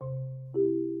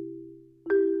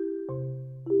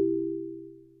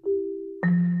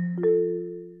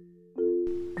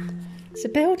So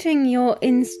building your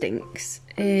instincts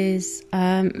is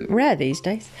rare these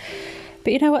days.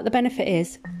 But you know what the benefit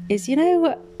is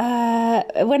whenever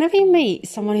you meet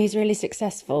someone who's really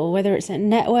successful, whether it's at a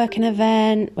networking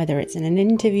event, whether it's in an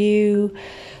interview,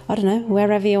 I don't know,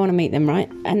 wherever you want to meet them, right?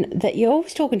 And that you're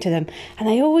always talking to them and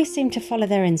they always seem to follow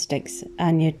their instincts.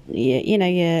 And you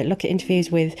look at interviews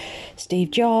with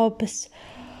Steve Jobs,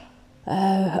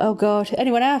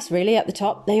 anyone else really at the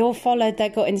top, they all followed their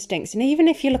gut instincts. And even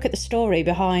if you look at the story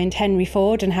behind Henry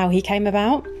Ford and how he came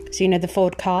about, so the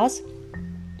Ford cars,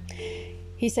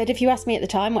 he said, if you asked me at the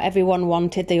time what everyone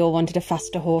wanted, they all wanted a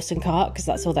faster horse and cart because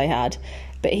that's all they had.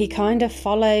 But he kind of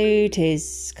followed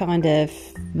his kind of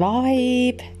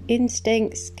vibe,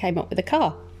 instincts, came up with a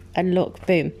car. And look,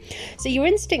 boom. So your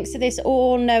instincts are this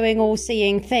all-knowing,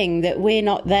 all-seeing thing that we're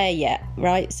not there yet,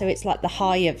 right? So it's like the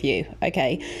higher view,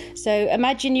 okay? So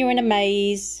imagine you're in a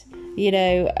maze,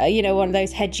 one of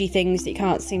those hedgy things that you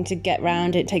can't seem to get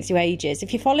round. It takes you ages.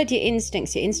 If you followed your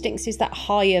instincts is that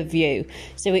higher view.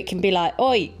 So it can be like,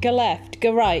 oi, go left,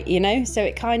 go right, So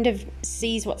it kind of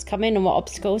sees what's coming and what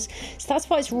obstacles. So that's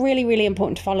why it's really, really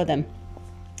important to follow them,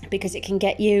 because it can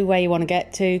get you where you want to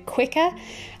get to quicker.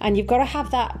 And you've got to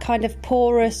have that kind of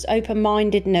porous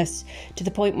open-mindedness to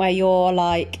the point where you're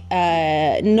like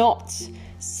not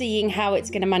seeing how it's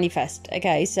going to manifest.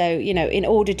 Okay, so in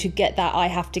order to get that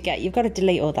you've got to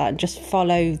delete all that and just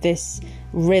follow this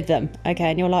rhythm.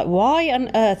 Okay, and you're like, why on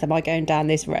earth am I going down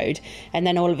this road? And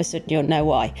then all of a sudden you'll know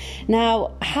why.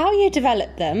 Now, how you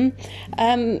develop them,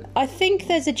 I think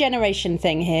there's a generation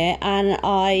thing here, and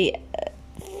I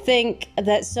think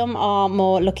that some are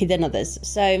more lucky than others.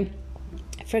 So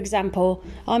for example,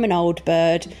 I'm an old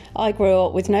bird. I grew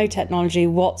up with no technology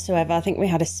whatsoever. I think we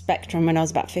had a Spectrum when I was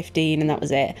about 15 and that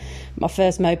was it. My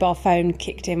first mobile phone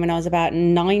kicked in when I was about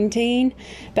 19.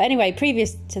 But anyway,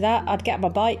 previous to that, I'd get on my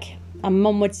bike and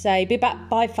Mum would say, be back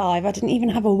by 5. I didn't even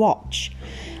have a watch.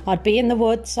 I'd be in the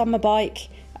woods on my bike.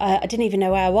 I didn't even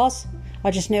know where I was.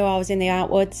 I just knew I was in the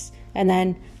outwoods. And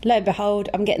then, lo and behold,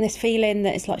 I'm getting this feeling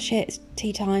that it's like, shit, it's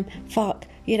tea time, fuck,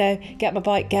 get my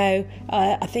bike, go.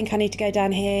 I think I need to go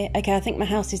down here. Okay, I think my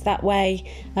house is that way.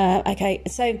 Okay,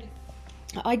 so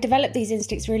I developed these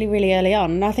instincts really, really early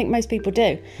on, and I think most people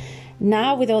do.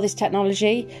 Now, with all this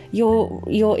technology,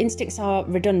 your instincts are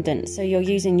redundant. So you're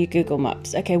using your Google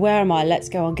Maps. Okay, where am I? Let's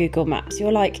go on Google Maps.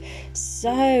 You're like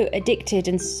so addicted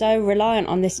and so reliant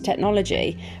on this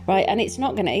technology, right? And it's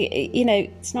not going to,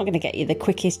 it's not going to get you the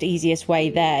quickest, easiest way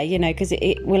there, because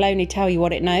it will only tell you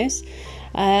what it knows.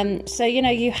 So,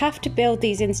 you have to build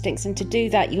these instincts, and to do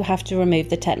that, you have to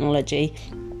remove the technology.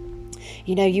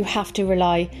 You have to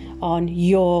rely on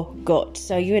your gut.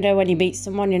 So, when you meet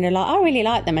someone, you're like, I really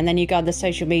like them. And then you go on the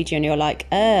social media and you're like,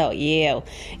 oh, yeah.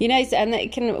 And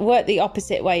it can work the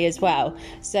opposite way as well.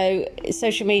 So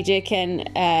social media can,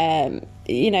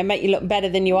 make you look better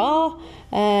than you are,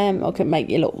 or can make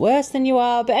you look worse than you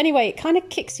are. But anyway, it kind of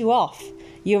kicks you off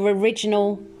your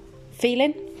original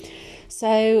feeling.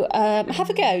 So have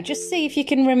a go. Just see if you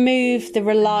can remove the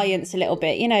reliance a little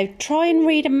bit. Try and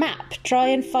read a map. Try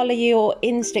and follow your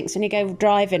instincts when you go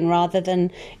driving rather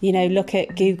than, look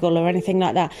at Google or anything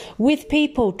like that. With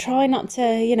people, try not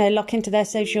to, lock into their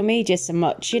social media so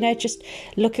much. Just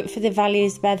look for the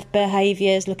values,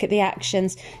 behaviours, look at the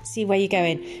actions, see where you're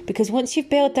going. Because once you've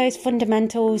built those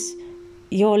fundamentals,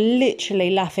 you're literally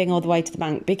laughing all the way to the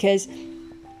bank. Because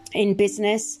in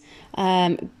business,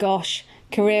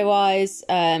 career-wise,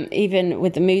 even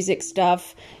with the music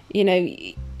stuff,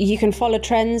 you can follow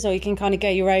trends or you can kind of go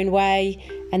your own way,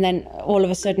 and then all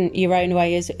of a sudden your own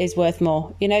way is worth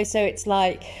more. So it's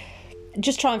like,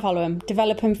 just try and follow them,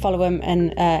 develop them, follow them,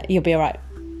 and you'll be all right.